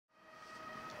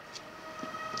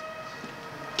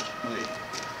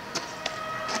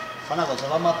Ma una cosa,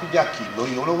 vamo a pigliare a chillo,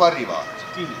 io non va arrivato.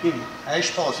 Chi?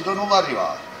 Esposito non va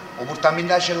arrivato. Lo portiamo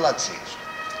in cella acceso.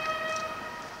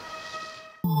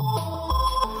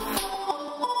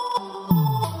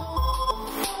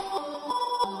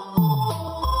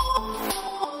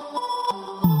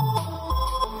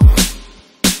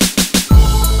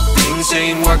 Things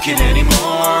ain't working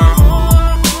anymore.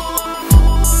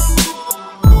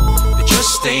 They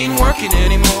just ain't working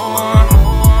anymore.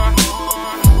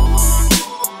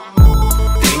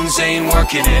 Things ain't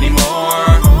working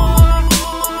anymore.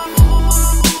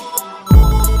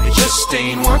 They just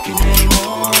ain't working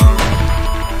anymore.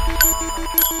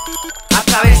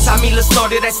 Attraversa mille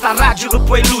storie, resta a raggio che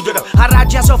puoi illudere. A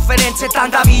raggi a sofferenza e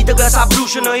tanta vita che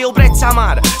s'abbruciano e il prezzo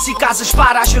amaro. Si casa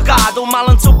spara a cercato, un male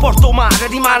non sopporta il mare.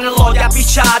 Rimane l'odio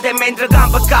appicciato e mentre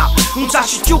campa a capo non sa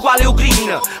più quale è il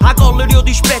crimine. A collo io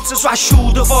disprezzo su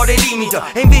asciutto fuori limite.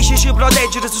 E invece ci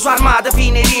proteggere su armata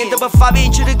fine niente. Per far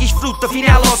vincere chi sfrutta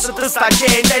fino all'osso di sta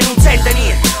gente e non sente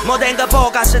niente. Ma tenga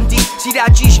poco a sentire, si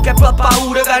reagisce che per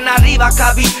paura che non arriva a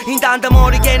capire. Intanto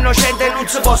muore che è innocente e non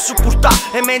si può supportare.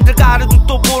 E mentre cade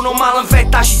tutto buono male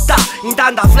infetta la città.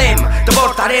 Intanto a flemma ti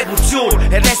porta a repulsione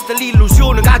e resta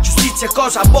l'illusione che la giustizia è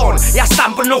cosa buona. E a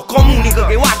stampa non comunica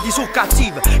che guardi su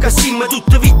cattivo, che siamo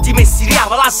tutte vittime e si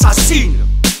riava l'assassino.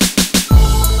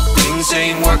 Things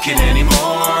ain't working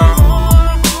anymore.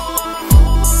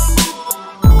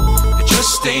 They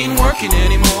just ain't working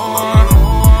anymore.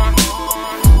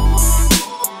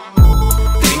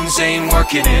 Things ain't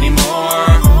working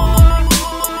anymore.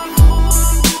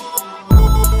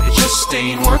 They just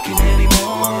ain't working anymore.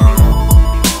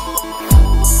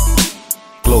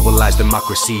 Globalized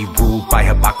democracy ruled by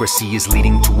hypocrisy is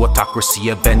leading to autocracy,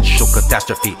 eventual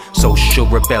catastrophe, social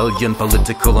rebellion,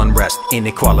 political unrest,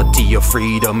 inequality or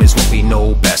freedom is what we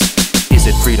know best. Is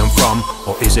it freedom from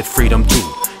or is it freedom to?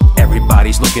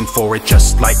 Everybody's looking for it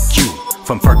just like you.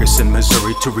 From Ferguson,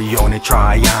 Missouri to Rione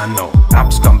Triano,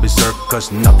 ops gone berserk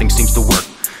cause nothing seems to work.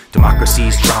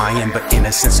 Democracy's trying, but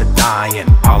innocents are dying.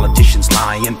 Politicians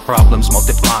lying, problems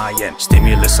multiplying.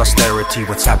 Stimulus, austerity,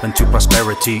 what's happened to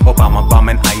prosperity? Obama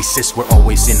bombing ISIS, we're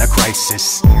always in a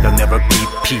crisis. There'll never be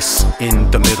peace in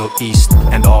the Middle East,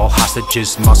 and all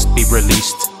hostages must be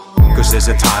released. Cause there's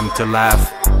a time to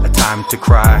laugh, a time to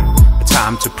cry, a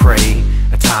time to pray,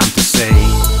 a time to say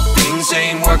things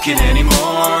ain't working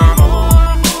anymore.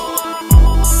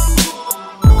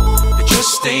 It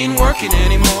just ain't working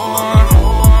anymore.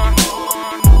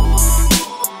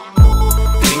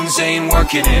 Things ain't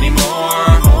working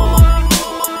anymore.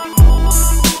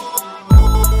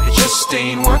 It just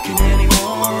ain't working anymore.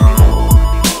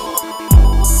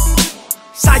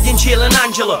 Sai in cielo un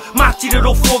angelo, martire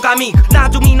lo fuoco amico.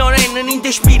 Nato minorenne, non ti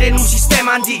ispira in un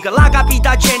sistema antico. La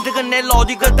capita gente che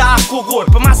nell'odio che dà acqua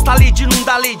corpo. Ma sta legge non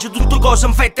da legge, tutte cose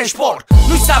infette e sport.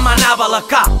 Noi stiamo a Napoli a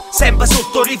capo, sempre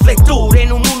sotto riflettore.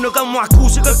 In un mondo che mi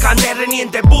accusa che canterra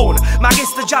niente è buono. Ma che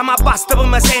sta già mi basta per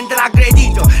me sentire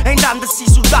aggredito. E intanto sti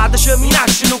soldati ci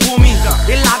minacciano comita.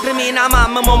 E lacrime in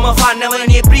mamma mo mi fanno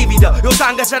venire brivido. Io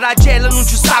sangue sarà gelo, non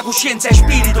ci sta coscienza e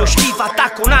spirito. Schifo,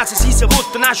 attacco naso, si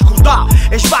vota nascondà.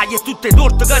 E sbaglia tutte le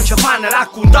torte che non ci fanno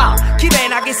raccontare. Chi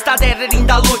viene a questa terra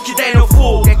rinda all'occhio tiene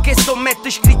fuoco. E che sto mette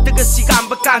scritto che si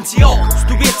cambia canzone.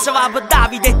 Sto pezzo va per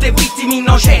Davide e te vittime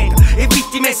innocenti. E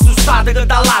vittime su state che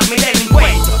d'allarme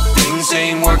delinquenti. Things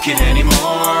ain't working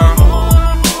anymore.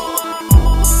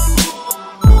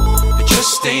 It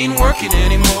just ain't working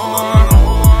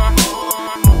anymore.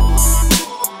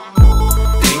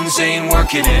 Things ain't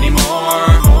working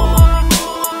anymore.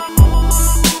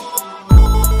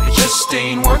 Just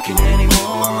ain't working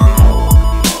anymore.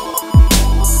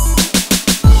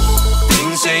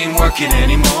 Things ain't working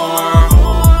anymore.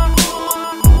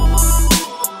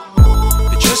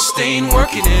 It just ain't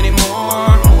working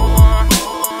anymore.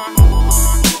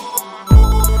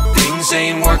 Things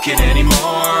ain't working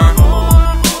anymore.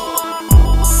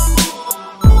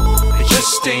 It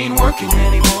just ain't working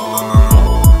anymore.